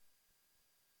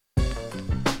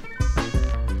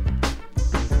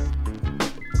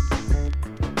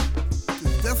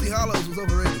Hollows was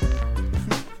overrated.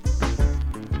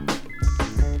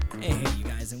 Hey, you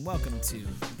guys, and welcome to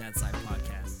That's Life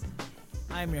Podcast.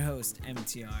 I am your host,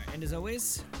 MTR, and as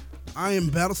always, I am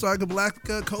Battlestar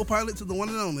Galactica co-pilot to the one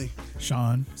and only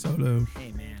Sean Solo.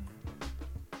 hey man,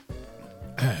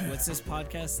 what's this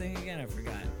podcast thing again? I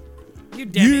forgot. You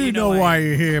damn it, You know why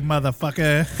you're here,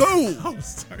 motherfucker. Boom. Oh,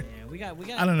 sorry. Yeah, we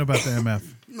got. I don't know about the MF.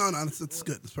 No, it's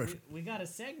good. It's perfect. We got a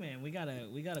segment. We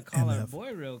gotta call our MF.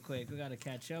 boy real quick. We gotta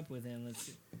catch up with him. Let's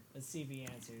see if he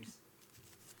answers.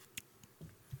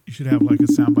 You should have like a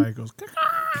soundbite that goes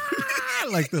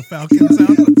like the Falcon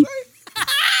sound. That's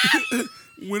right.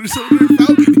 Winter Soldier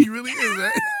Falcon, he really is,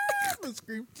 right? Let's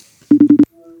scream.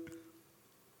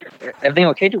 Everything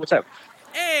okay, dude? What's up?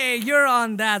 Hey, you're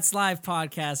on That's Live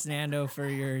Podcast, Nando, for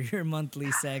your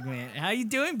monthly segment. How you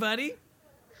doing, buddy?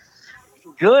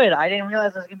 Good. I didn't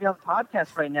realize I was going to be on the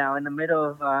podcast right now in the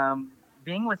middle of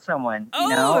being with someone.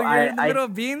 Oh, you're in the middle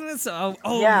of being with yeah,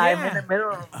 I'm in the middle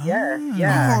of,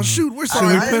 yeah. Oh, shoot. We're Should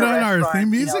sorry. we put on our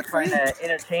theme music for trying you? to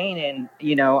entertain and,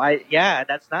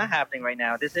 that's not happening right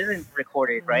now. This isn't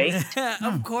recorded, right?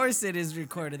 Of course it is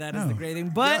recorded. That is the great thing.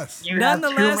 But Yes. You have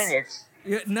 2 minutes.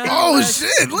 Oh,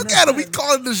 shit. Look at him. He's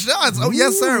calling the shots. Oh,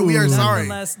 yes, sir. We are sorry.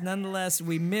 Nonetheless,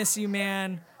 we miss you,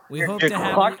 man. We hope Your to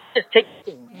have clock is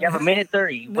ticking. You have a minute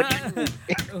 30. you. What do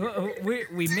you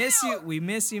we miss you. We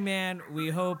miss you, man. We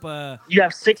hope. You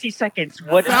have 60 seconds.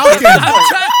 What? Falcon.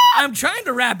 I'm trying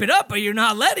to wrap it up, but you're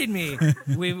not letting me.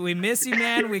 We miss you,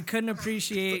 man. We couldn't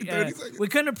appreciate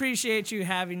you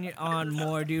having you on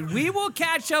more, dude. We will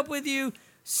catch up with you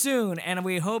soon, and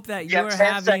we hope that You have you're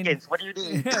 10 having. seconds. What do you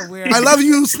need? I love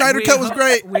you. Snyder Cut was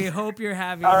great. We hope you're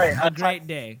having All right, a I'll great talk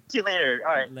day. See you later.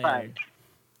 All right, Later. bye.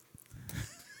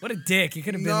 What a dick! You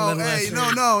could have been a No, little hey,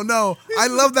 less. no. I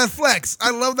love that flex.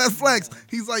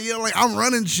 He's like, like I'm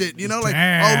running shit, like,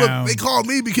 Damn. oh, look, they called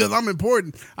me because I'm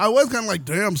important. I was kind of like,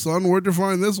 damn, son, where'd you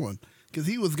find this one? Because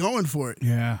he was going for it.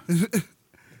 Yeah.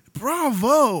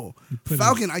 Bravo. put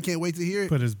Falcon, I can't wait to hear it.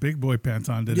 Put his big boy pants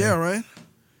on today. Yeah, right?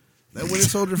 That Winter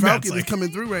Soldier Falcon is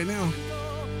coming through right now.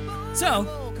 So,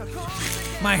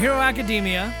 My Hero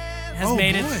Academia has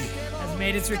made boy.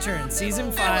 made its return.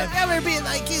 Season 5. Never be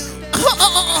like you.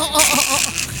 How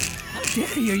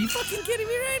dare you? Are you fucking kidding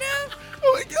me right now?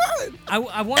 Oh my God. I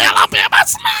want Alabama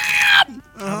Slam.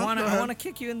 I want to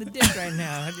kick you in the dick right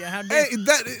now. How dare Hey,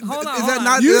 Hold on, is hold that on.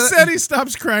 not You said he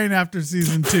stops crying after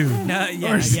season 2. No,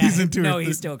 yeah, or season 2. No,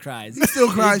 he still cries. He still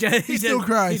cries. He still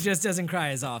cries. He just doesn't cry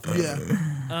as often. Yeah.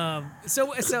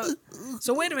 So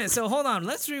wait a minute. So hold on.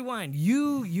 Let's rewind.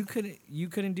 You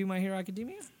couldn't do My Hero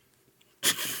Academia?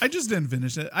 I just didn't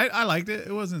finish it. I liked it.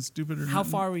 It wasn't stupid or How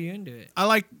nothing. far were you into it? I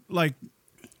like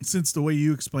since the way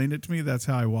you explained it to me, that's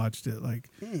how I watched it. Like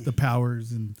the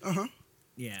powers and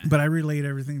Yeah. but I relate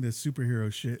everything to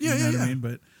superhero shit. Yeah, you know yeah, what yeah. I mean?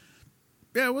 But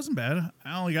yeah, it wasn't bad.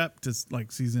 I only got to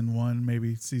like season 1,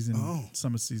 maybe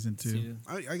some of season 2.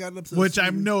 I got up to Which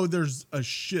I know there's a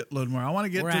shitload more. I want to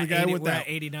get to the guy with we're that at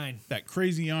 89. that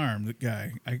crazy arm. The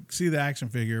guy. I see the action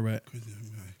figure, but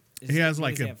he Is has it-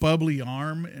 like is it a bubbly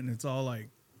arm, and it's all like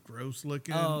gross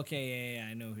looking. Oh, okay, yeah.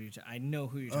 I know who you're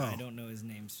talking. I don't know his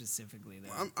name specifically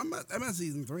though. I'm at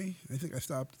season 3. I think I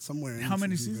stopped somewhere. How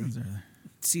many seasons are there?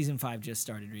 Season 5 just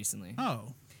started recently.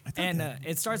 Oh, I thought And that-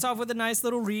 it starts off with a nice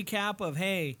little recap of,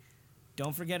 hey,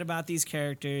 don't forget about these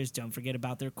characters. Don't forget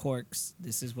about their quirks.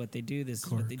 This is what they do. This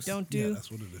is what they Quirks. don't Yeah, do. that's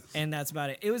what it is. And that's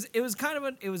about it. It was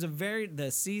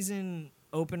the season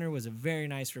opener was a very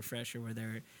nice refresher where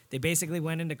they basically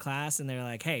went into class and they're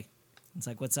like, hey, it's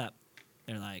like, what's up?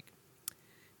 They're like,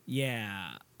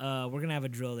 yeah, we're going to have a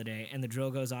drill today. And the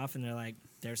drill goes off and they're like,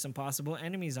 there's some possible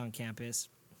enemies on campus.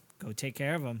 Go take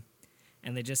care of them.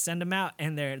 And they just send them out,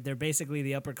 and they're basically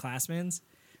the upperclassmen.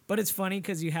 But it's funny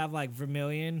because you have like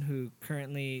Vermilion, who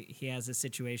currently he has a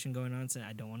situation going on. So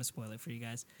I don't want to spoil it for you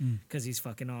guys because he's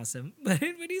fucking awesome. But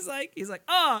he's like,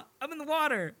 oh, I'm in the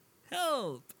water,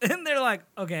 help! And they're like,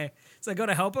 okay. So I go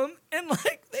to help him, and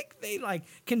like they like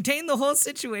contain the whole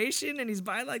situation. And he's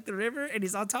by like the river, and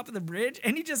he's on top of the bridge,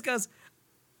 and he just goes,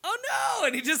 oh no!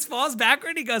 And he just falls backward.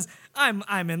 And he goes, I'm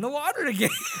in the water again.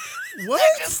 What?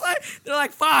 They're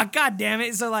like, fuck, god damn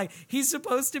it. So like he's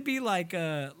supposed to be like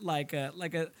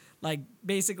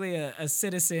basically a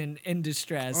citizen in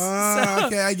distress.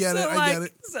 Okay, I get it. I get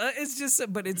it. So it's just,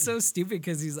 but it's so stupid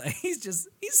because he's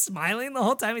smiling the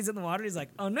whole time he's in the water. He's like,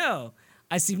 oh no,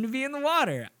 I seem to be in the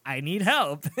water. I need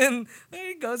help. And there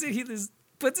he goes, and he just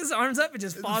puts his arms up and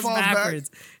just falls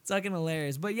backwards. It's fucking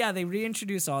hilarious. But yeah, they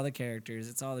reintroduce all the characters.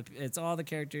 It's all the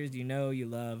characters you know, you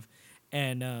love,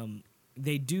 and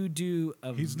they do.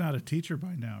 He's not a teacher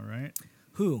by now, right?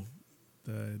 Who?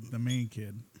 The main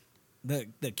kid.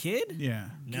 The kid? Yeah.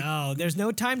 No, there's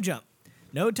no time jump.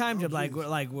 No time jump. Like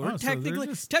we're so technically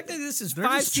this is 5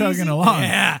 just seasons. chugging along.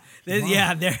 Yeah,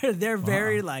 yeah. They're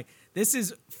very like this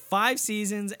is 5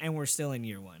 seasons and we're still in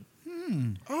year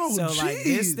 1. Oh, So like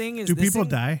this geez. thing is. Do this people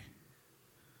thing- die?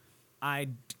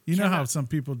 You know how cannot- some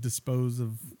people dispose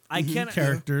of I can't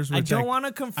characters? I which don't want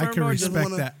to confirm I can or deny.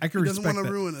 respect that. I can He doesn't respect want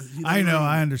to that. ruin it. He doesn't I know. ruin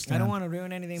I it. understand. I don't want to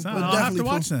ruin anything. So but I'll have to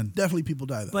watch then. Definitely people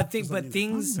die though. But Just let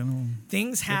things I'm gonna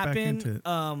things get back into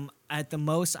happen. it. At the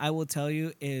most, I will tell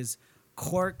you is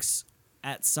corks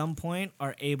at some point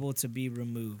are able to be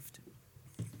removed,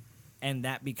 and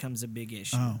that becomes a big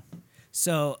issue. Oh.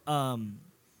 So,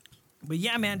 but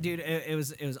yeah, man, dude, it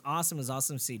was awesome. It was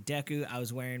awesome to see Deku. I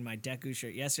was wearing my Deku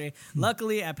shirt yesterday.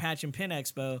 Luckily, at Patch and Pin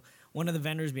Expo, one of the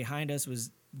vendors behind us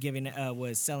was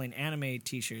was selling anime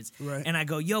T-shirts. Right. And I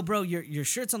go, yo, bro, your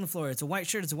shirt's on the floor. It's a white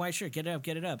shirt. It's a white shirt. Get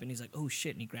it up. And he's like, oh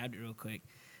shit, and he grabbed it real quick.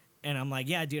 And I'm like,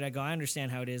 yeah, dude. I go, I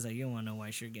understand how it is. Like, you don't want no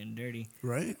white shirt getting dirty.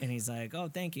 Right. And he's like, oh,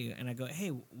 thank you. And I go,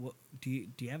 hey, do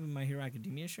you have a My Hero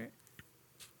Academia shirt?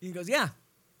 He goes, yeah.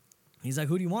 He's like,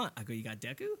 who do you want? I go, you got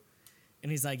Deku?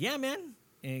 And he's like, yeah, man.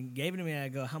 And he gave it to me. And I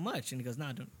go, how much? And he goes,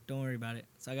 nah, don't worry about it.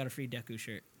 So I got a free Deku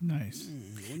shirt. Nice.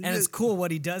 And it's cool.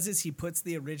 What he does is he puts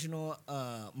the original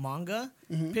manga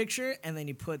picture, and then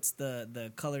he puts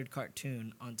the colored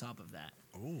cartoon on top of that.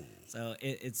 Oh. So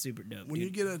it's super dope. When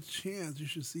dude. you get a chance, you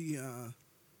should see.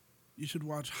 You should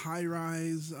watch High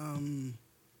Rise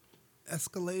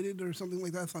Escalated or something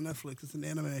like that. It's on Netflix. It's an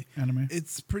anime.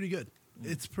 It's pretty good.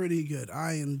 It's pretty good.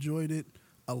 I enjoyed it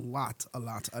a lot.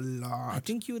 I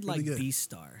think you would Really like good.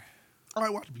 Beastar. Oh, I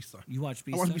watched Beastar. You watch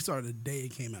Beastar? I watched Beastar the day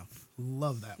it came out.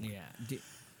 Love that one. Yeah.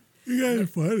 You guys are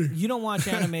funny. You don't watch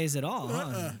animes at all,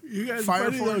 huh? You guys Fire are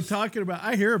funny though, Force. talking about.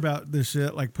 I hear about this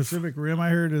shit like Pacific Rim. I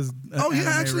heard is. Oh yeah, anime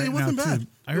actually, right it wasn't now, bad. Too.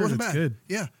 I It heard wasn't it's bad. good.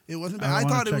 Yeah, it wasn't I bad. I wanna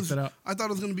thought it check was. that out. I thought it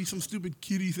was going to be some stupid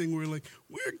kiddie thing where like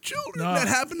we're children No. that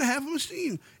happen to have a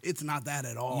machine. It's not that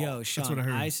at all. Yo, Sean, what I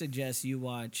heard. I suggest you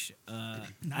watch.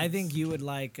 I think you would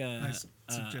like Nice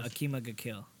suggestion. Akima ga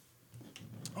Kill.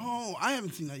 Oh, I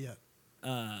haven't seen that yet.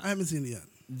 I haven't seen it yet.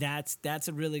 That's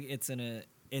a really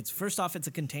it's first off it's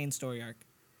a contained story arc.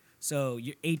 So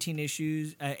you're 18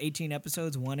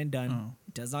 episodes, one and done. Oh.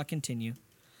 It does not continue.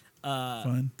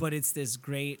 Fun. But it's this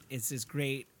great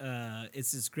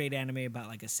anime about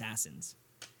like assassins.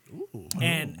 Ooh.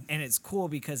 And it's cool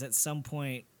because at some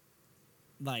point,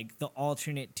 like the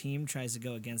alternate team tries to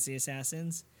go against the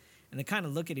assassins, and they kind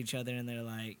of look at each other and they're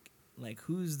like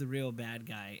who's the real bad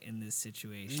guy in this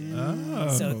situation? Oh.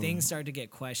 So things start to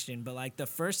get questioned. But like the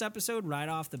first episode, right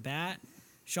off the bat,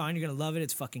 Sean, you're gonna love it.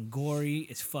 It's fucking gory.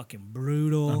 It's fucking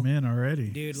brutal. I'm in already.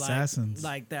 Dude, Assassins.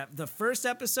 like that. The first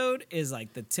episode is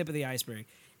like the tip of the iceberg,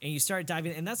 and you start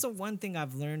diving. And that's the one thing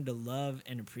I've learned to love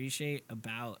and appreciate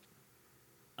about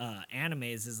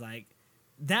animes is like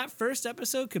that first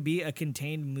episode could be a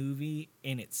contained movie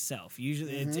in itself.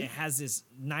 Usually, it has this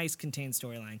nice contained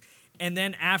storyline, and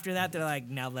then after that, they're like,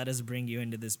 "Now let us bring you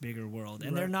into this bigger world,"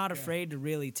 and they're not afraid to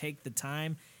really take the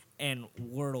time and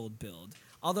world build.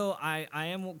 Although I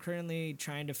am currently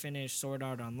trying to finish Sword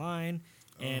Art Online,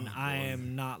 and I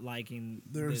am not liking.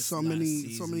 There's this so last many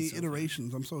season so far.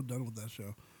 iterations. I'm so done with that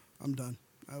show. I'm done.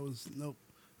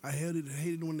 I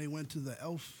hated when they went to the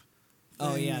elf.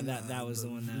 Oh thing yeah, and, that was the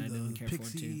one that I didn't care for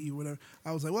Pixie, too. whatever.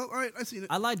 I was like, well, all right, I seen it.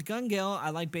 I liked Gun Gale.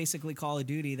 I like basically Call of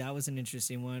Duty. That was an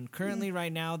interesting one. Currently,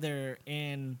 right now, they're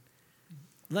in.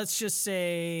 Let's just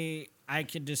say I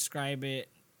could describe it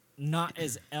not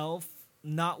as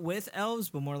not with elves,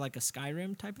 but more like a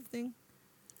Skyrim type of thing.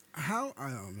 How? I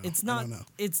don't know. It's I not. don't know.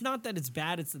 It's not that it's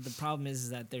bad. It's that the problem is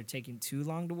that they're taking too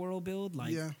long to world build.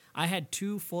 Like Yeah. I had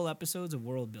 2 full episodes of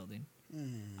world building.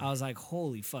 I was like,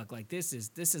 holy fuck! Like this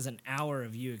is an hour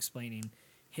of you explaining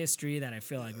history that I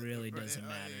feel like really doesn't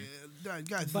matter.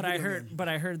 Guys, But I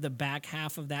heard the back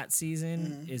half of that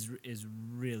season is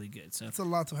really good. So it's a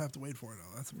lot to have to wait for,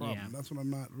 though. That's the problem. Yeah. That's what I'm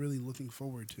not really looking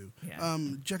forward to. Yeah.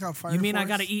 Check out Fire you mean I Force.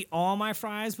 got to eat all my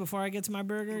fries before I get to my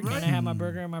burger? Right. Can I have my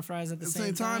burger and my fries at the At the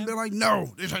same time? they're like,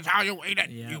 no, this is how you eat it,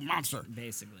 Yeah. you monster.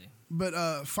 Basically.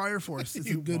 But Fire Force is a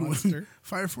You good one. monster.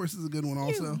 Fire Force is a good one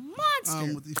also.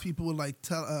 monster. With these people with like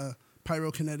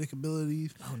pyrokinetic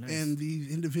abilities Oh, nice. and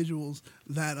these individuals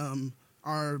that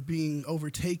are being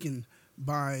overtaken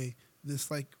by this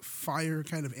like fire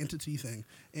kind of entity thing.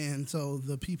 And so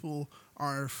the people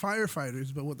are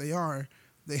firefighters, but what they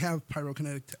have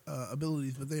pyrokinetic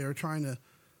abilities, but they are trying to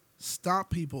stop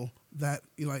people that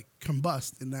like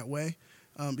combust in that way.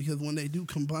 Because when they do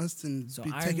combust and So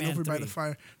be Iron taken Man over by 3. the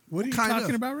fire, What are you kind talking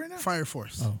of about right now? Fire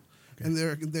Force. Oh,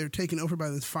 and they're taken over by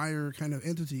this fire kind of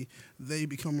entity, they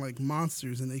become like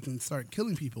monsters and they can start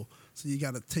killing people. So you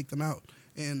got to take them out,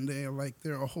 and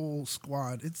they're a whole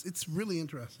squad. It's really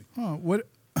interesting. Huh?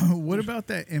 What about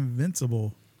that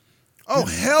Invincible? Oh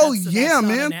hell yeah, that's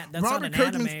man! That's Robert not an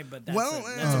Kirkman's anime, but that's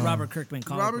a Robert Kirkman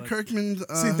comic Robert book. Kirkman's.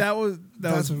 See, that was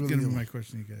that's a really gonna good be one. my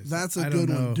question to you guys. That's a I good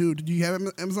don't one, know. dude. Do you have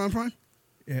Amazon Prime?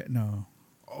 Yeah, no.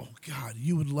 Oh God,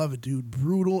 you would love it, dude.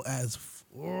 Brutal as.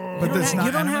 But that's not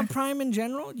You don't anime? have Prime in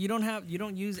general. You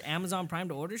don't use Amazon Prime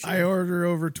to order shit. I order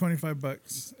over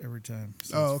 $25 every time.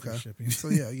 So Oh, it's free okay. Shipping. So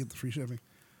yeah, you get the free shipping.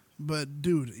 But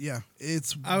dude, yeah,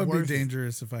 it's. I would worth be it.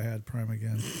 dangerous if I had Prime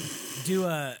again. Do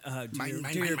your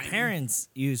mine. parents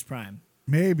use Prime?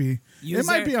 Maybe it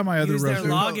might be on my other use their roster.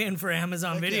 login for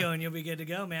Amazon Heck Video, yeah. and you'll be good to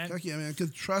go, man. Heck yeah, man.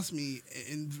 Because trust me,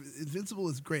 Invincible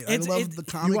is great. It's- I it's- loved the You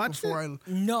comic watched before it?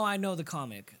 No, I know the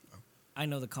comic. I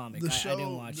know the comic. the I show.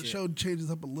 didn't watch The it. show changes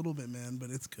up a little bit, man, but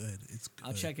it's good. It's good.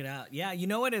 I'll check it out. Yeah, you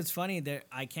know what? It's funny.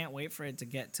 I can't wait for it to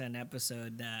get to an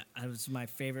episode that was my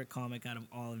favorite comic out of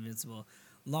all Invincible.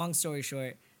 Long story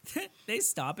short, they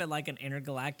stop at like an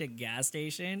intergalactic gas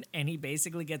station, and he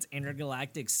basically gets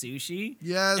intergalactic sushi.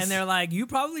 Yes. And they're like, "You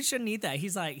probably shouldn't eat that."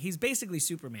 He's basically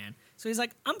Superman. So he's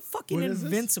like, "I'm fucking What is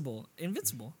this? invincible."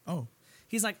 Invincible. Oh,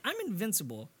 He's like, "I'm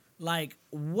invincible. Like,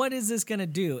 what is this gonna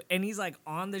do?" And he's like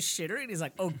on the shitter, and he's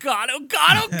like, "Oh God, oh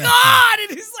God, oh God!" And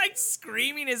he's like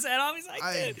screaming his head off. He's like,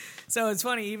 "Dude." So it's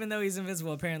funny, even though he's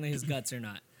invincible, apparently his guts are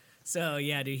not. So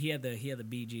yeah, dude, he had the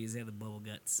BGs, he had the bubble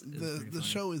guts. It was pretty The funny.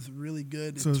 show is really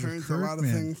good. So It is it turns a lot of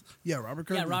Kirkman? things. Yeah, Robert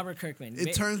Kirkman. Yeah, Robert Kirkman.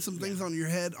 It turns some things on your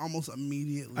head almost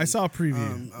immediately. I saw a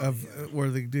preview yeah.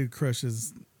 where the dude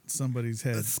crushes somebody's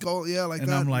head, The skull. Yeah, like and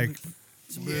that. I'm like,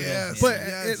 yes, but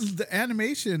yes. the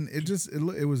animation,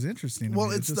 it was interesting. to Well,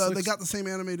 me. it's It just they looks- got the same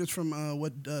animators from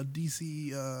what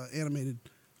DC animated.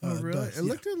 Oh, really? does, It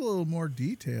looked a little more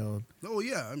detailed. Oh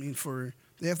yeah, I mean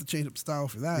they have to change up style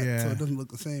for that, Yeah. so it doesn't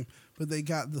look the same. But they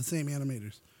got the same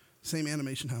animators, same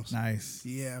animation house. Nice.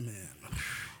 Yeah, man.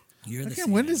 You're the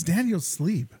Again, when does Daniel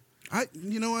sleep?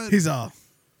 You know what? He's all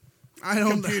I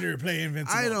don't. computer play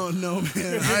Invincible. I don't know, man. He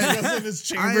goes in his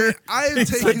chamber. I have He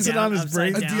taken puts it on his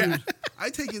Upside brain. down. Yeah.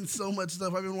 I've taken so much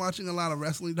stuff. I've been watching a lot of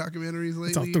wrestling documentaries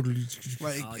It's all lately.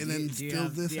 Like, Oh, and then do you still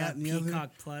have, this, do you that, have and the other.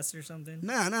 Peacock Plus or something?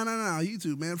 Nah,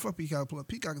 YouTube, man. Fuck Peacock.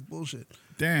 Peacock is bullshit.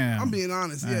 Damn. I'm being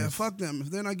honest. Yeah, Nice. fuck them. If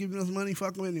they're not giving us money,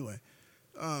 fuck them anyway.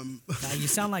 Wow, you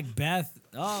sound like Beth.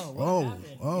 Oh, what Oh, happened?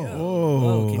 oh. Yo.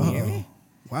 Whoa. Can you hear me?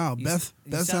 Wow, You Beth.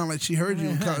 you That sound- sounded like she heard you.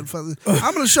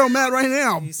 I'm gonna show Matt right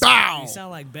now. You Bow.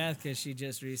 sound like Beth because she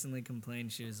just recently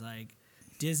complained. She was like,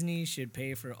 Disney should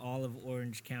pay for all of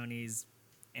Orange County's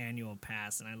annual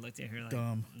pass. And I looked at her like,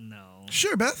 Dumb. no.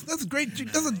 Sure, Beth. That's a great.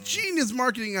 That's a genius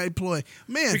marketing ploy,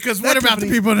 man. Because that what about the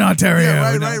company- people in Ontario?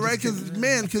 Yeah, No, right.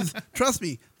 Because trust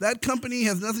me, that company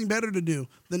has nothing better to do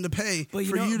than to pay for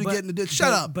you to get in the ditch.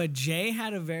 Shut up. But Jay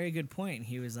had a very good point.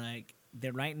 He was like,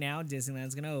 that right now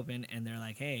Disneyland's going to open, and they're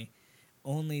like, hey,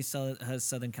 only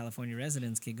Southern California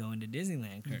residents can go into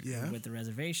Disneyland with the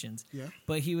reservations. Yeah.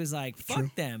 But he was like,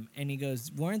 fuck them. And he goes,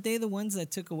 weren't they the ones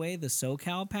that took away the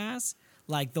SoCal pass?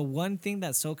 Like the one thing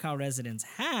that SoCal residents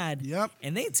had, Yep.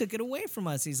 and they took it away from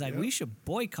us. He's like, we should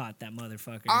boycott that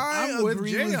motherfucker. I I'm with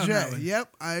agree Jay with on Jay. that one. Yep,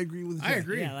 I agree with Jay. I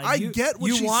agree. Yeah, like I you, get what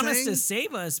you she's want us saying. to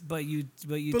save us, but you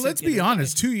But took let's it be away.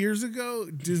 honest. 2 years ago,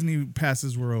 Disney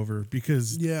passes were over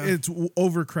because Yeah. it's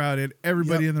overcrowded.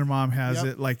 Everybody Yep. and their mom has Yep.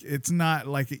 it. Like it's not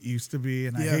like it used to be.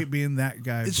 And I Yeah. hate being that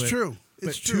guy. It's but, true. But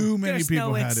It's true. too many There's people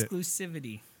no had it.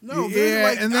 exclusivity. No, yeah, there's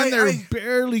like, and then they're I-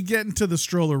 barely getting to the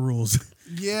stroller rules.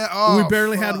 yeah. Oh, we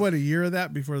barely had fuck. a year of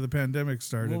that before the pandemic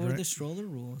started, What were right? the stroller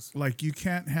rules? Like you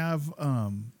can't have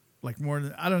like more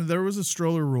than I don't know. There was a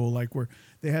stroller rule like where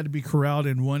they had to be corralled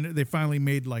in one. They finally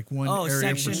made like one Oh, area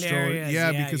for sectioned stroller. areas.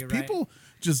 Yeah, Yeah, because you're right. people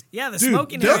just Yeah, the dude,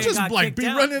 smoking they'll area just got like kicked be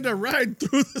out. running a ride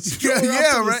through the stroller yeah,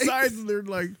 off to right. the sides, and they're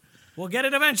like, We'll get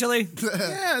it eventually.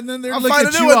 yeah, and then they're I'll looking find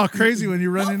at a new you one. all crazy when you're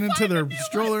running into their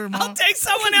stroller. I'll Mom. take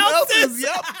someone else's.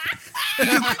 Yep.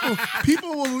 People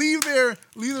will leave their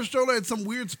stroller at some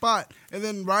weird spot and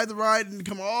then ride the ride and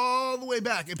come all the way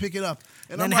back and pick it up.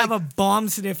 And Then I'm have like, a bomb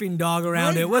sniffing dog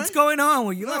around Right, it. What's right. going on?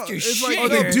 Well, you No, left your it's shit like- Oh,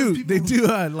 here. they do. People- They do.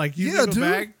 Like you Yeah, leave a dude.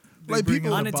 bag. they Like, bring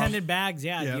people- in the Unattended bags.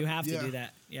 Yeah, Yeah. you have to Yeah. do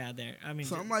that. Yeah, there. I mean,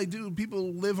 so I'm like, dude,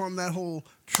 people live on that whole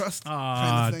trust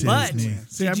Ah, kind of thing. but Disney.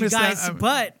 See, I did you missed that. guys? I-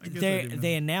 But I guess I they didn't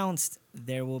they know. announced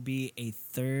there will be a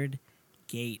third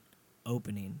gate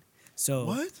opening. So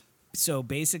What? So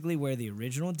basically, where the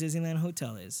original Disneyland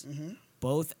Hotel is,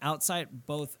 both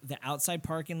the outside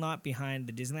parking lot behind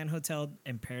the Disneyland Hotel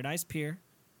and Paradise Pier,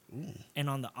 and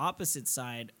on the opposite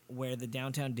side where the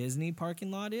downtown Disney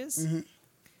parking lot is,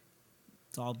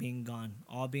 It's all being gone,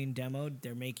 all being demoed.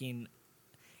 They're making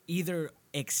either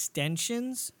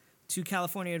extensions to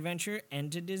California Adventure and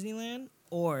to Disneyland,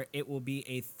 or it will be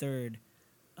a third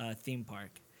theme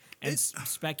park. And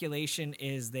speculation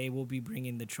is they will be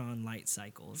bringing the Tron light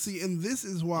cycles. See, and this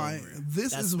is why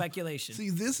That's speculation. See,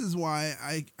 this is why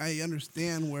I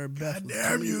understand where Beth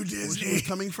was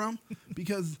coming from,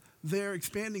 because they're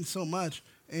expanding so much,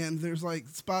 and there's like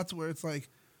spots where it's like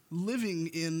living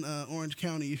in Orange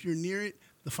County. If you're near it,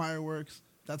 the fireworks,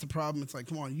 that's a problem. It's like,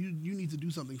 come on, you need to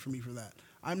do something for me for that.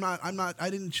 I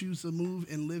didn't choose to move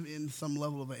and live in some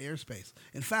level of an airspace.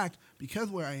 In fact, because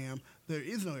where I am, there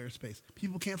is no airspace.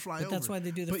 People can't fly over. But that's why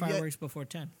they do the fireworks before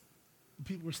 10.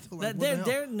 People are still like,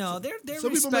 they're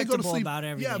some people may go to respectable sleep. about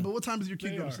everything. Yeah, but what time does your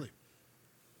kid go to sleep?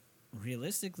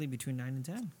 Realistically, between 9 and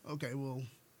 10. Okay, well,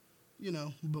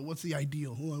 but what's the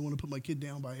ideal? Oh, I want to put my kid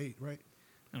down by 8, right?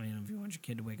 I mean, if you want your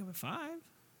kid to wake up at 5.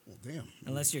 Well, damn.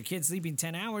 Unless your kid's sleeping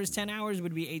 10 hours. 10 hours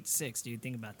would be 8 to 6. Do you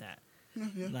think about that?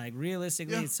 Yeah. Like,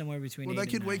 realistically, it's somewhere between 8 and 9. Well,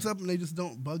 that kid wakes up and they just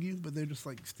don't bug you, but they're just,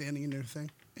 like, standing in their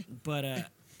thing. But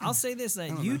I'll say this: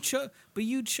 that you chose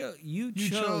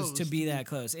to be that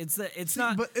close. It's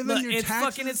not. But and then look, your it's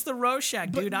taxes, fucking. It's the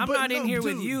Rorschach, dude. I'm not in here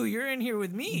with you. You're in here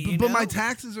with me. But my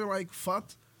taxes are like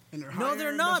fucked, and they're no, higher,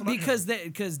 they're not because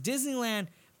Disneyland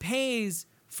pays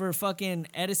for fucking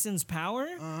Edison's power,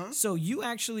 so you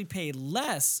actually pay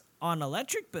less on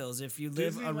electric bills if you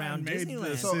live around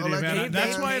Disneyland. So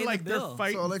that's why the like they're bill.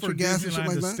 fighting electric for gas and shit Disneyland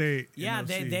like to that? stay. Yeah,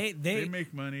 they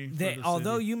make money.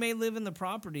 Although you may live in the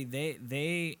property,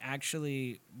 they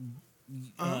actually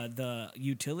the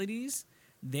utilities.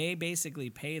 They basically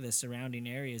pay the surrounding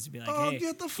areas to be like, hey,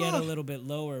 get a little bit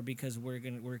lower because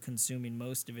we're consuming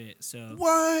most of it. So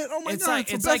what? Oh my god!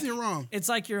 So Beth, you're wrong. It's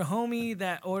like your homie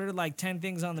that ordered like 10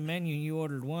 things on the menu. You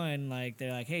ordered one. Like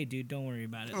they're like, hey, dude, don't worry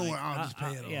about it. Oh, like, I'll just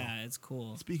pay it all. Yeah, it's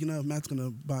cool. Speaking of, Matt's gonna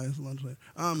buy us lunch later.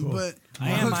 Cool. But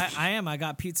I am. I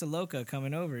got Pizza Loca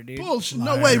coming over, dude. Bullshit!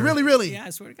 No way! Really? Yeah, I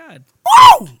swear to God.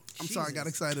 Woo! I'm sorry, I got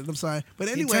excited. I'm sorry, but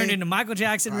anyway, you turned into Michael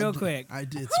Jackson real quick. I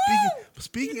did.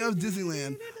 Speaking of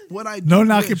Disneyland, what I no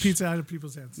knocking pizza out of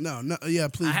people's hands. No, yeah,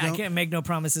 please don't. I can't make no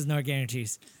promises nor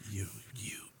guarantees. You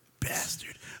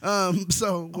bastard.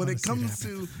 So when it comes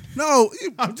to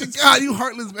God, you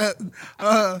heartless man.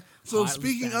 So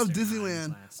speaking of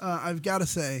Disneyland, I've got to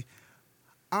say,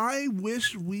 I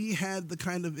wish we had the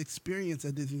kind of experience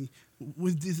at Disney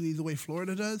the way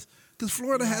Florida does, because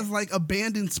Florida has like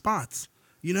abandoned spots.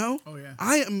 You know? Oh yeah.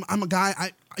 I'm a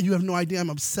guy. You have no idea. I'm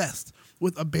obsessed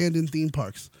with abandoned theme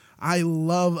parks. I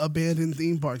love abandoned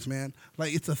theme parks, man.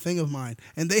 Like, it's a thing of mine.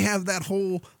 And they have that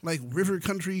whole, like, river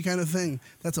country kind of thing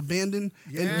that's abandoned.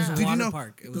 Yeah. And Did you know?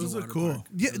 Those are cool. Park.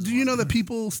 Yeah. Do you know that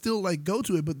people still, like, go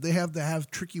to it, but they have to have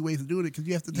tricky ways of doing it because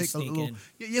you have to take a little.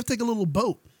 Yeah, you have to take a little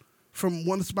boat from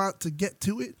one spot to get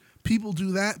to it. People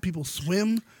do that. People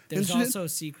swim. There's also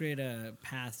secret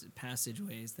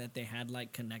passageways that they had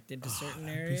like connected to certain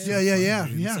areas.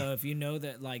 Yeah. So if you know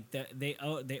that like they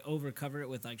overcover it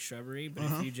with like shrubbery, but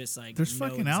if you just like there's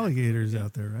fucking alligators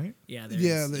out there, right? Yeah, they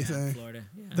say. Florida.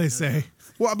 Yeah, they say.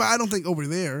 Well, but I don't think over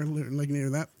there, like near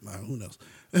that. Who knows?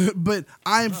 But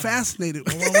I'm fascinated.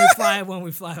 Well, when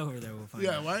we fly over there, we'll find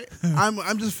out. Yeah, right.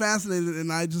 I'm just fascinated,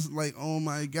 and I just like, oh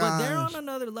my god. But they're on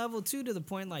another level too, to the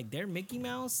point like their Mickey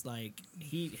Mouse, like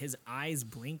his eyes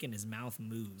blink and his mouth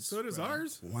moves. So does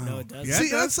ours. Wow. No, it doesn't. Yeah,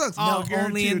 See, that sucks. No,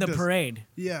 only in the parade.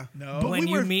 Yeah. No. But when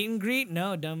you meet and greet,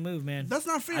 no, don't move, man. That's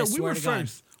not fair. I We were swear to God.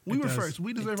 first. We were first.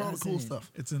 We deserve all the cool doesn't.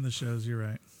 stuff. It's in the shows. You're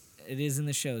right. It is in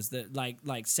the shows that like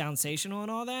Soundsational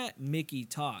and all that. Mickey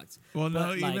talks. Well,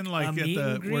 no, But, even like a at meet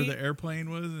and where greet- the airplane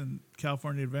was in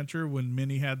California Adventure when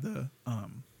Minnie had the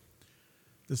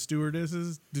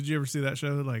stewardesses. Did you ever see that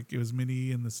show? Like it was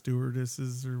Minnie and the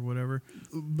stewardesses or whatever.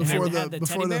 Before It had the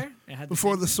teddy bear? It had the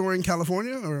before teddy the Soaring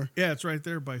California, or Yeah, it's right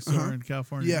there by Soaring,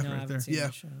 California. Yeah. It's No, I right haven't there. seen Yeah.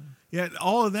 that show. Yeah,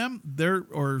 all of them.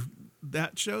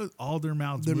 That show, all their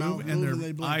mouths Their move mouth and moves their and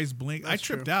they blink. eyes blink. I That's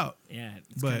tripped true. out. Yeah,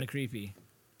 it's But- kind of creepy.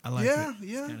 I like yeah, it.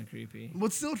 yeah. Kind of creepy.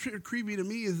 What's still creepy to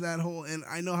me is that whole, and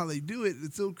I know how they do it.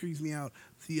 It still creeps me out.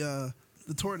 The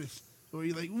tortoise, where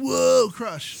you're like, whoa,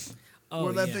 crush. Oh,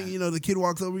 Or that yeah. thing, the kid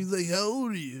walks over, he's like, how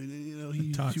old are you? And then,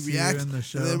 he Talks to you reacts. in the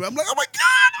show. And then I'm like, oh my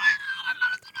God, I love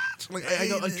it so much.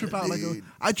 Like, I trip out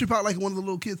I trip out like one of the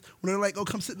little kids. When they're like, oh,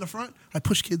 come sit in the front, I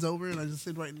push kids over and I just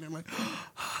sit right in there. I'm like,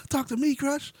 talk to me,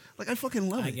 crush. Like, I fucking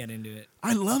love it. I get into it.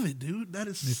 I love it, dude. That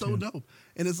is so too. dope.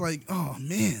 And it's like, oh,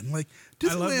 man. Like,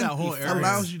 I love that whole Disneyland area.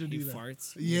 allows you to He do that.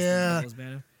 farts. Yeah.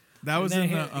 That was And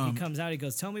in then the he comes out. He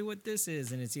goes, "Tell me what this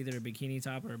is," and it's either a bikini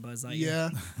top or a Buzz Lightyear. Yeah.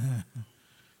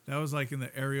 that was like in the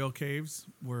aerial caves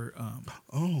where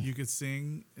Oh. you could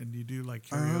sing and you do like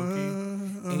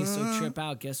karaoke. Hey, so Trip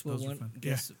Out. Guess what Those were one? fun.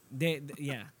 Guess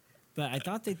yeah. But I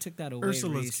thought they took that away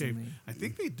Ursula's recently. Cave. I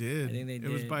think they did. I think they It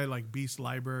was did. by like Beast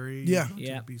Library. Yeah. You go to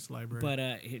Yeah. Beast Library.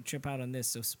 But Trip Out on this.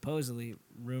 So supposedly,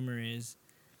 rumor is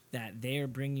that they are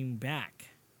bringing back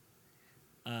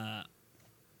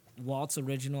Walt's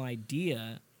original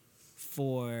idea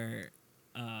for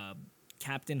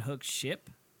Captain Hook's ship.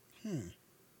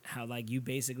 How like you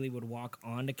basically would walk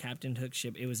onto Captain Hook's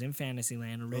ship. It was in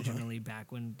Fantasyland originally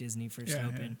back when Disney first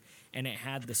opened, and it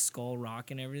had the Skull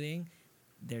Rock and everything.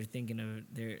 They're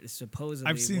supposedly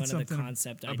I've seen one of the something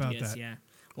concept about ideas. that. Yeah,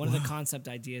 one of the concept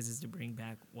ideas is to bring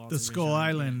back Walt's the Skull original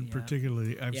Island, idea. Yeah.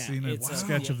 particularly, I've Yeah, seen a it's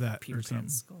sketch of that Peter or something.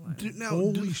 Pan's Skull Island. Now,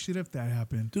 Holy shit! If that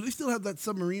happened, do they still have that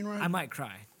submarine ride? I might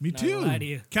cry. me Not gonna too. lie to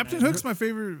you. Captain Not- Hook's my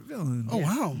favorite villain. Oh,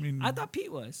 wow. I mean, I thought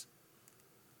Pete was.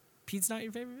 Pete's not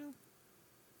your favorite villain?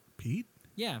 Pete.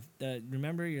 Yeah.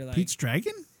 Remember, you're like Pete's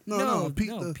dragon. No,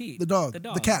 Pete, the dog,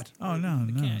 the cat. Oh no,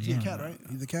 The no, cat, He's yeah. a cat, right?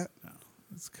 He's a cat.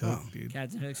 It's Cook, Oh. dude.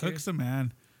 Captain Hook's Hook's here? the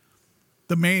man.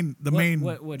 The main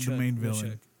Which main Hook? villain.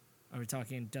 Hook? Are we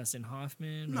talking Dustin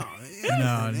Hoffman? No,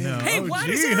 No. Hey, Oh, why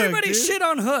gee, does Hook, everybody dude. shit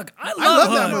on Hook? I I love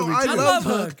love that. Hook. No, I love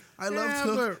Hook. I love Yeah,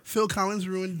 Hook. but- Phil Collins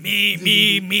ruined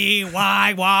Me.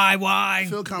 Why?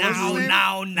 Phil Collins ruined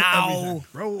Now.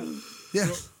 Yeah.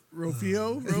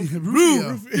 Rufio.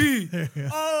 Rufio.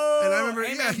 Oh, And I remember,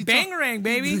 hey, yeah, man, he Bangarang,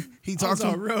 baby. He talks to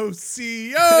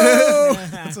Rocio.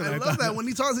 That's what I I love thought. that when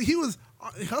he talks. He was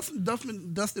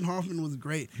Dustin Hoffman was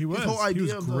great. He was. His whole He idea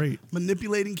was of great.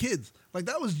 manipulating kids, like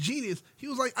that was genius. He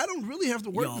was like, I don't really have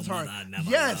to work Your this hard. mother never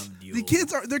Yes, loved you. the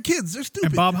kids they're kids. They're stupid.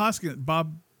 And Bob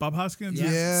Hoskins.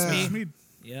 Yeah. Smith.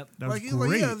 Yep. That like was he's like,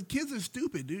 great. yeah, the kids are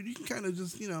stupid, dude. You can kind of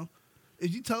just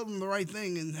if you tell them the right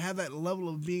thing and have that level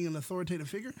of being an authoritative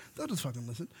figure, they'll just fucking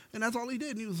listen. And that's all he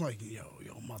did. And he was like, yo,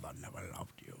 your mother never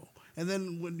loved you. And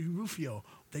then when Rufio,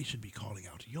 they should be calling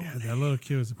out your Yeah, name. that little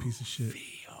kid was a piece of shit.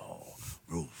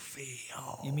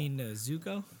 Rufio. You mean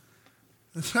Zuko?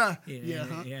 yeah,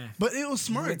 huh? yeah. But it was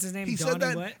smart. What's his name? He Donnie said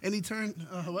that, what? and he turned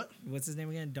what? What's his name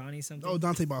again? Donnie something? Oh,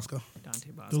 Dante Bosco.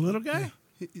 Dante Bosco. The little guy?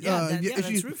 If that's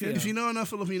you Rufio. if you know enough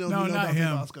Filipinos, No, you know not Dante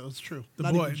him. Bosco. It's true. The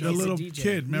Not boy, even the joking. little DJ.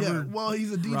 kid. Remember? Yeah, well,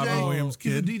 he's a DJ. Robin Williams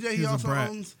He's a kid? DJ. He He was a also brat.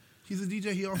 owns. He's a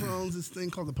DJ. He also owns this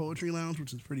thing called the Poetry Lounge,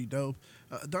 which is pretty dope.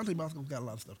 Dante Bosco's got a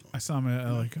lot of stuff I saw him at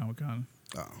LA Comic Con,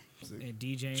 going. Oh, sick. A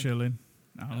DJ. chilling.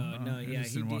 I Oh don't know. no, yeah,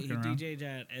 Just he walking around. DJ'd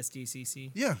at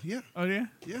SDCC. Yeah. Oh yeah.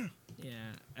 Yeah.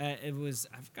 Yeah, it was.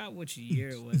 I forgot which year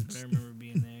it was, but I remember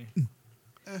being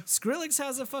there. Skrillex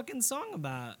has a fucking song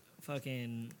about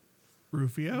fucking.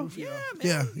 Rufio. Yeah, man.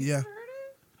 Yeah, You yeah. never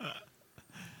heard it?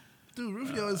 Dude,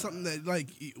 Rufio is something that, like,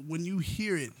 when you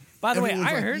hear it. By the way,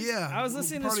 everyone's I like, heard. Yeah, I was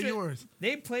listening part to of yours.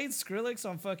 They played Skrillex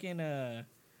on fucking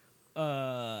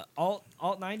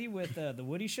Alt 90 with the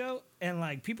Woody Show, and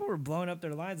like people were blowing up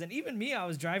their lines, and even me, I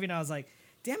was driving, I was like,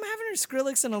 damn, I haven't heard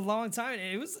Skrillex in a long time.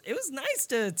 And it was nice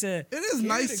to. It is hear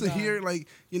nice the to guy. hear, like,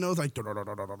 it's like.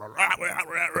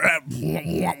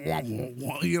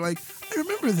 You're like, I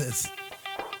remember this.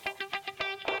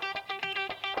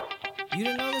 You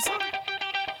didn't know this song?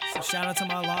 So shout out to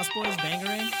my Lost Boys,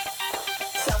 Bangarang.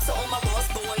 Shout to all my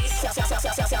lost boys. Shout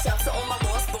to all my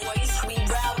lost boys. Sweet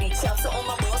rowdy. Shout to all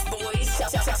my lost boys.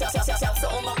 Shout to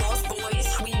all my lost boys.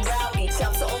 Sweet rowdy.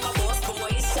 Shout to all my lost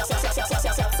boys. Shout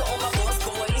to all my lost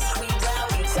boys. Sweet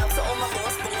rowdy. Shout to all my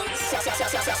lost boys. Shout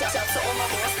to all my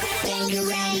lost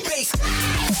boys.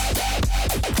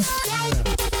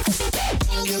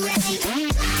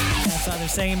 That's why they're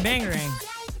saying Bangarang.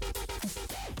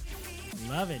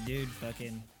 Love it, dude.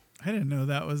 Fucking. I didn't know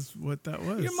that was what that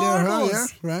was. Your Yeah, marbles. right,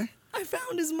 yeah, right. I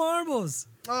found his marbles.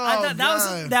 Oh, I thought that was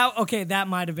God. that. Okay, that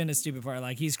might have been a stupid part.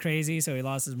 Like he's crazy, so he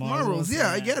lost his marbles. Marbles, yeah,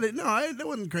 I get it. No, that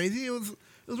wasn't crazy. It was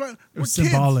right. We're was kids.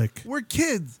 symbolic. We're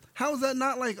kids. How is that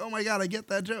not like, oh my God, I get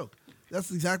that joke? That's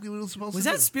exactly what it was supposed Was to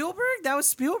that do. Spielberg? That was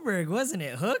Spielberg, wasn't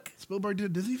it? Hook? Spielberg did a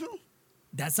Disney film?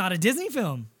 That's not a Disney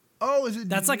film. Oh, is it?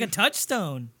 That's like a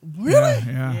touchstone. Really?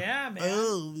 Yeah. Yeah, man.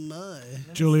 Oh my.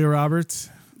 Julia Roberts.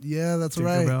 Yeah, that's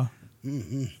right.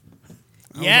 Tinkerbell.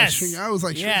 Yes. I was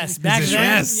like, Yes. shrink, Back Is it then.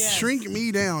 yes? Yes. shrink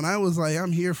me down. I was like,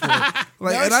 I'm here for it.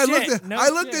 Like, No and I shit. looked at, No I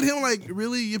looked shit. at him like,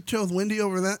 really, you chose Wendy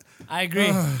over that? I agree.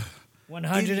 Ugh.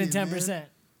 110%.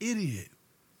 Idiot.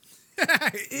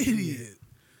 Idiot.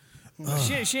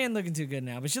 She ain't looking too good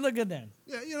now, but she looked good then.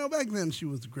 Yeah, back then she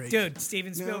was great. Dude,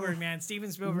 Steven Spielberg, man.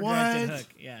 Steven Spielberg directed What? Hook.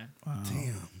 Yeah.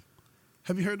 Damn.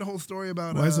 Have you heard the whole story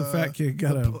about? Why's the fat kid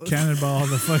got a cannonball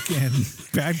the fucking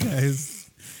bad guys?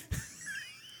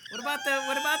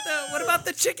 What about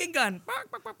the chicken gun?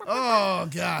 Oh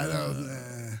God. That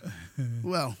was,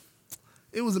 well,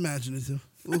 it was imaginative.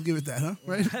 We'll give it that, huh?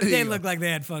 Right? There They you go. look like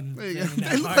they had fun. There you go. filming that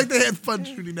They look part. like they had fun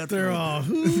shooting that. They're thing. all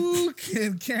who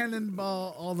can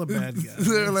cannonball all the bad guys.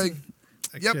 They're like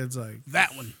That yep. kid's like,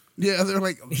 that one. Yeah, they're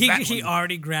like that He one.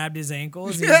 already grabbed his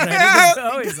ankles. He's ready to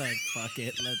go. He's like, fuck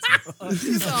it, let's go.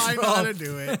 he's all, I know how to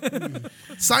do it.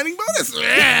 Signing bonus.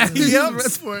 Yeah, Yep.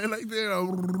 Rest for it. Like they're.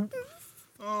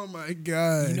 Oh my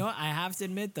god. You know what? I have to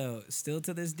admit though, still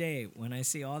to this day, when I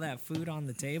see all that food on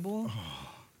the table,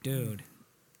 dude.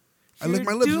 I lick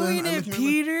my lips, You're man. doing I it, lick my lips.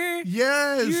 Peter.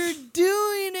 Yes. You're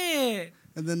doing it.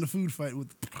 And then the food fight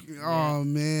with, oh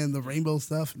man, the rainbow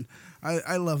stuff. And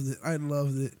I loved it. I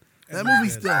loved it. That movie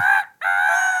still.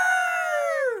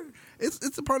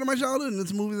 It's a part of my childhood, and it's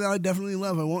a movie that I definitely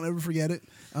love. I won't ever forget it.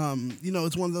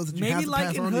 It's one of those that you have to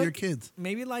pass on to your kids.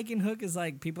 Maybe like in Hook is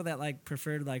like people that like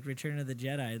preferred like Return of the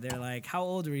Jedi. They're like, how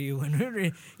old were you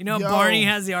when Yo. Barney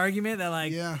has the argument that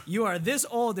like Yeah. you are this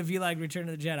old if you like Return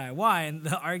of the Jedi. Why? And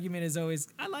the argument is always,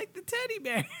 I like the teddy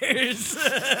bears.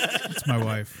 It's my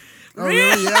wife. Oh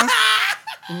really? Yeah.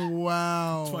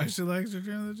 Wow. That's why she likes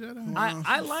Return of the Jedi.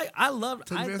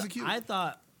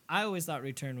 I always thought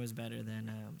Return was better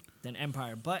than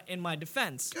Empire. But in my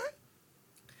defense,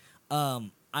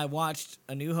 I watched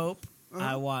A New Hope.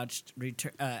 I watched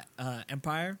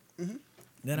Empire.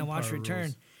 Then I watched Empire Return,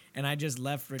 rules. and I just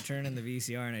left Return in the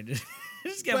VCR, and I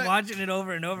just kept watching it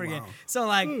over and over again. So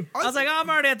like, I was like, oh, I'm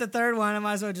already at the third one. I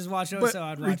might as well just watch it. But So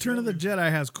I'd watch Return it of the over. Jedi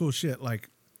has cool shit like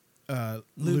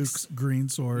Luke's green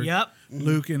sword. Yep.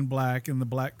 Luke in black and the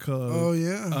black coat. Oh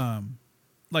yeah.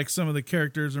 Like some of the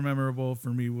characters are memorable for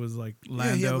me was like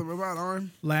Yeah, he had the Lando. robot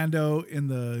arm. Lando in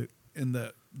the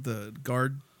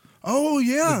guard. Oh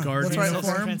yeah. The guard That's right.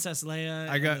 uniform. Princess Leia.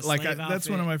 I got in the like slave that's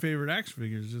one of outfit. my favorite action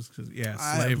figures just because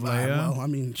Slave Well, Leia. I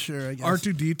mean, sure. I guess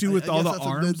R2D2 with I all guess the that's a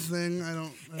good arms. thing. I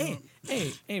don't.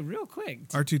 Hey, real quick.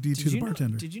 R2D2 Did the you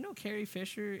bartender. Did you know Carrie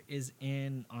Fisher is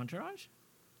in Entourage?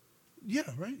 Yeah.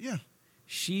 Right. Yeah.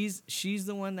 She's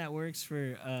the one that works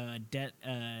for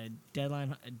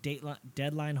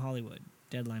Deadline Hollywood.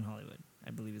 Deadline Hollywood. I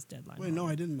believe it's Deadline. Wait, no,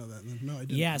 Hollywood. I didn't know that. Then. No, I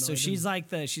didn't. Yeah, No, so I she's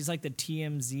didn't. like the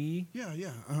TMZ Yeah. Yeah.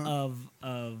 Uh-huh.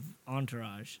 of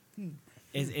Entourage.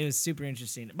 It was super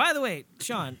interesting. By the way,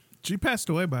 Sean, She passed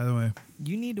away, by the way.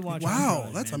 you need to watch. Wow,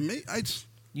 Entourage, that's man. amazing.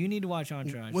 You need to watch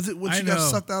Entourage. Was it when I she got know.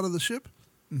 sucked out of the ship?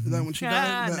 Is that when she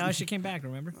died? No, she came back.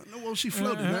 Remember? No, well, she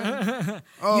floated, right?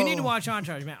 Oh. You need to watch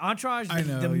Entourage, man. Entourage, I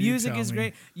know, the you music tell is me.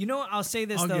 great. You know what? I'll say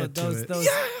this I'll though. get to Those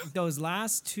it. those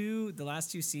last two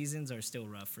seasons are still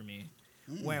rough for me.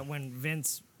 When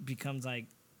Vince becomes like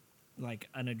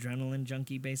an adrenaline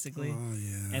junkie basically, Oh,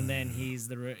 yeah. and then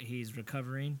he's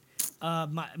recovering.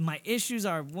 My issues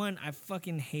are, one, I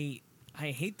fucking hate.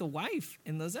 I hate the wife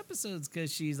in those episodes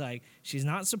because she's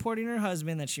not supporting her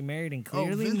husband that she married and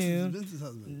clearly knew. Vince's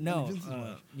husband. No, Vince's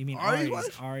wife. you mean Ari's Ari's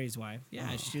wife? Ari's wife.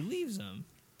 Yeah, she leaves him.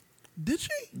 Did she?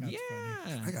 Yeah.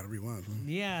 I gotta rewind.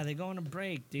 Yeah, they go on a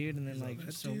break, dude, and then like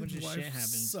just a whole bunch of shit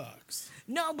happens. Sucks.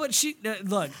 No, but she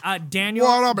look, Daniel.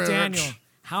 What up, bitch? Daniel,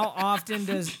 how often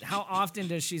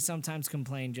does she sometimes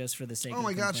complain just for the sake? Oh of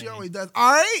my God, she complaining? always does.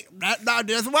 All right, now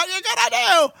this is what you're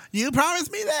gonna do. You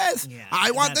promised me this. Yeah,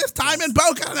 I want this time in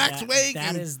Boca next week.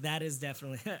 That And- is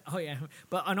definitely. Oh yeah,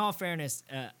 but in all fairness,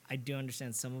 I do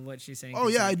understand some of what she's saying. Oh,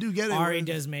 'cause, yeah, like, I do get it. Ari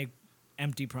does make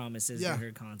empty promises Yeah. to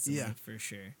her constantly, Yeah. for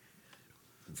sure.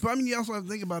 But I mean, you also have to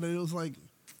think about it. It was like,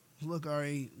 look,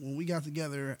 Ari, when we got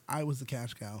together, I was the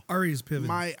cash cow. Ari's pivot.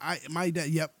 My dad.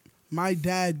 Yep, my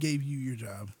dad gave you your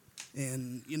job,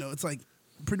 and it's like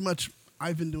pretty much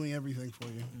I've been doing everything for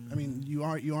you. I mean, you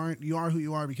are who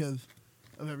you are because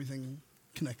of everything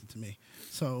connected to me.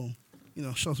 So,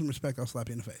 show some respect. I'll slap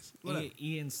you in the face. Whatever.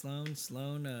 Ian Sloan,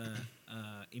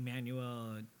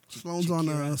 Emmanuel. Sloan's on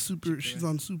Shakira. She's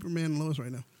on Superman and Lois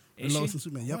right now. Is Lois she? and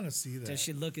Superman. I Yep. want to see that. Does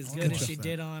she look as I'll good watch as she that.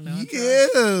 did on Entourage?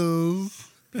 Yes.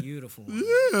 Beautiful woman.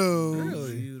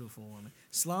 Really? Beautiful woman.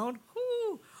 Sloan,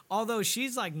 whoo. Although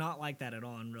she's like not like that at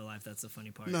all in real life. That's the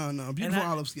funny part. No, beautiful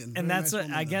olive skin. And Very that's nice what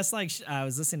woman, I though. guess. Like I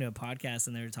was listening to a podcast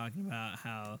and they were talking about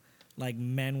how like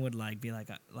men would like be like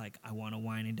I want to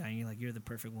wine and dine you, like you're the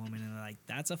perfect woman, and they're like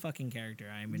that's a fucking character.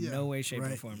 I am in Yeah, no way, shape, or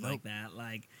right. form Nope. like that.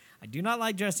 Like I do not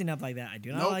like dressing up like that. I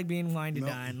do not Nope. like being wine to Nope.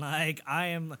 dine. Like I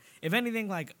am, if anything,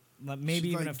 like maybe She's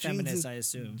even like a feminist. jeans I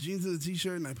assume jeans and a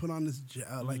t-shirt, and I put on this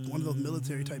like one of those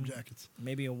military type jackets.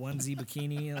 maybe a onesie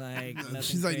bikini. Like nothing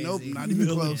She's like, nope, crazy. not even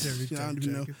close. Military She don't type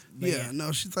even know. jackets. But Yeah, yeah.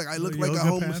 no, she's like, I look Little like a yoga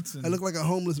homeless. pants and- I look like a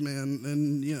homeless man,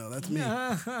 and that's me.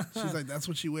 She's like, that's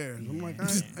what she wears. I'm like, all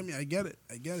right. I mean, I get it.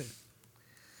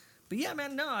 But yeah,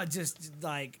 man, no, just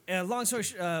like long story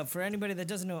for anybody that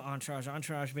doesn't know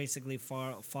Entourage basically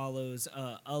follows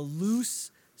a loose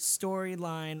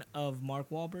storyline of Mark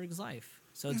Wahlberg's life.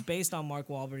 So it's based on Mark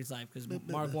Wahlberg's life because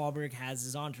Mark Wahlberg has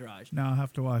his entourage. Now I'll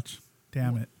have to watch.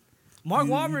 Damn it. Mark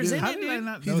You Wahlberg's did. in How it, did I dude.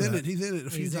 not know He's in that? it. He's in it a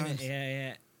few He's in times. it.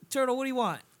 Yeah. Turtle, what do you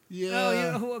want?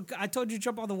 Yeah. Oh, I told you to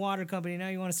jump on the water company. Now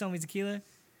you want to sell me tequila?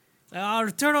 Oh,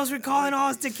 Turtle's recalling all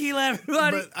his tequila,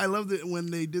 everybody. But I loved it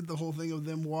when they did the whole thing of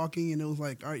them walking, and it was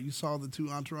like, all right, you saw the two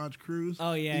Entourage crews.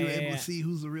 Oh, yeah, You were yeah, able yeah. to see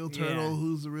who's the real turtle, Yeah.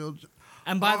 who's the real.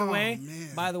 And by the Oh, way,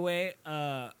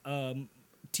 man.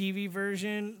 TV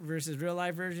version versus real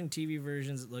life version, TV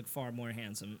versions look far more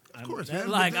handsome. Of course, man.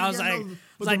 Like But I was then, like, yeah, no, I but was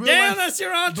the like, real damn, life- that's your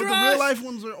But entourage. the real life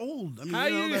ones are old. I mean, How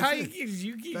you know, you that's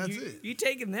it. That's it. you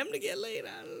taking them to get laid?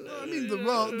 I don't know. I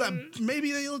mean,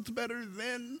 maybe they looked better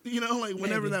then, like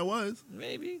whenever Maybe. that was.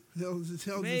 Maybe.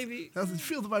 Maybe. That was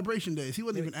Feel the Vibration days. He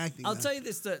wasn't even acting. I'll then. tell you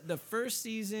this: the first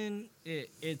season,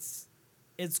 it's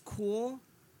cool,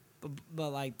 but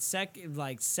like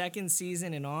second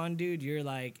season and on, dude, you're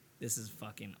like, this is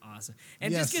fucking awesome,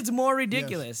 and it just Yes. gets more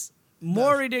ridiculous,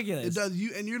 ridiculous. It does.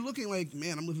 And you're looking like,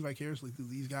 man, I'm living vicariously through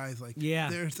these guys. Like, Yeah.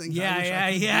 there's things. Yeah, I wish yeah,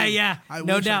 I could yeah, do. yeah. I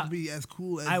No wish I doubt. could be as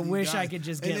cool as I these wish I guys. could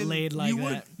just And get then laid like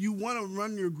that. You want to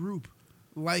run your group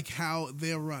like how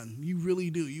they're run. You really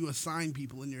do. You assign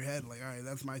people in your head. Like, all right,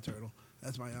 that's my turtle.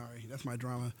 That's my Ari. That's my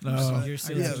drama. Oh, You're I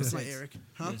still yeah, gotcha. that's Team my 6. Eric.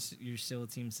 Huh? You're still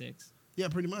Team 6. Yeah,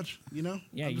 pretty much. Yeah, I'm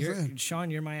just you're saying. Sean.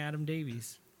 You're my Adam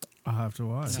Davies. I'll have to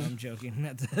watch. No, I'm joking.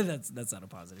 That's not a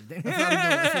positive thing.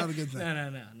 That's not a good thing. No. not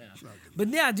a good But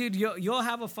yeah, dude, you'll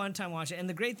have a fun time watching. And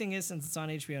the great thing is, since it's on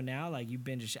HBO now, like you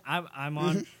binge shit. I'm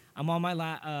on I'm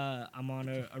on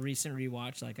a recent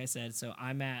rewatch, like I said. So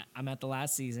I'm at the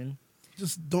last season.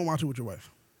 Just don't watch it with your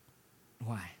wife.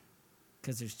 Why?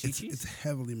 Because there's It's chi-chis?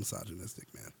 heavily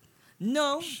misogynistic, man.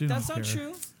 No, She that's don't not care.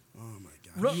 true. Oh my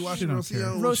god. Ro- you watch She it, don't Rocio?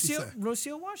 care. What'd she say?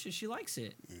 Rocio watches. She likes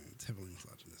it. It's heavily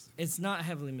misogynistic. It's not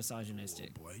heavily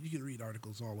misogynistic. Oh boy, you can read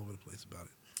articles all over the place about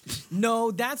it.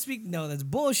 No, that's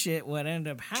bullshit. What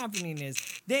ended up happening is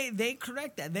they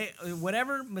correct that.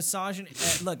 Whatever misogyny.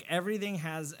 Look, everything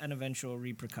has an eventual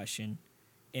repercussion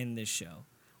in this show.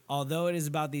 Although it is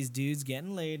about these dudes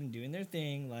getting laid and doing their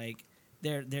thing, like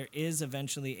there is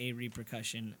eventually a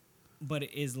repercussion, but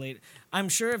it is late. I'm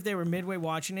sure if they were midway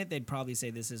watching it, they'd probably say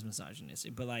this is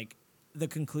misogynistic. But like the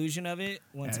conclusion of it,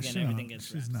 once again, everything gets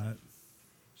She's wrapped. not.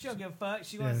 She don't give a fuck.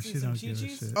 She Yeah, wants to she see some don't give a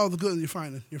chi-chis. shit. Oh, the good. You're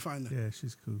fine. You're fine. Yeah,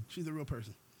 she's cool. She's a real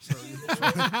person. So,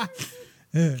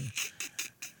 Yeah.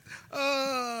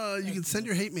 you can send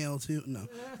your hate mail to no.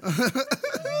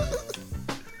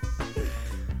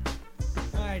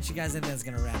 All right, you guys, I think that's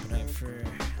going to wrap it up for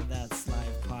That's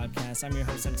Live podcast. I'm your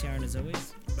host, MTR, and as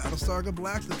always, Battlestar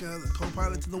Galactica, the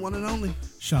co-pilot to the one and only.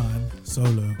 Sean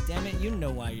Solo. damn it, you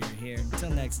know why you're here. Until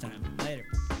next time, later.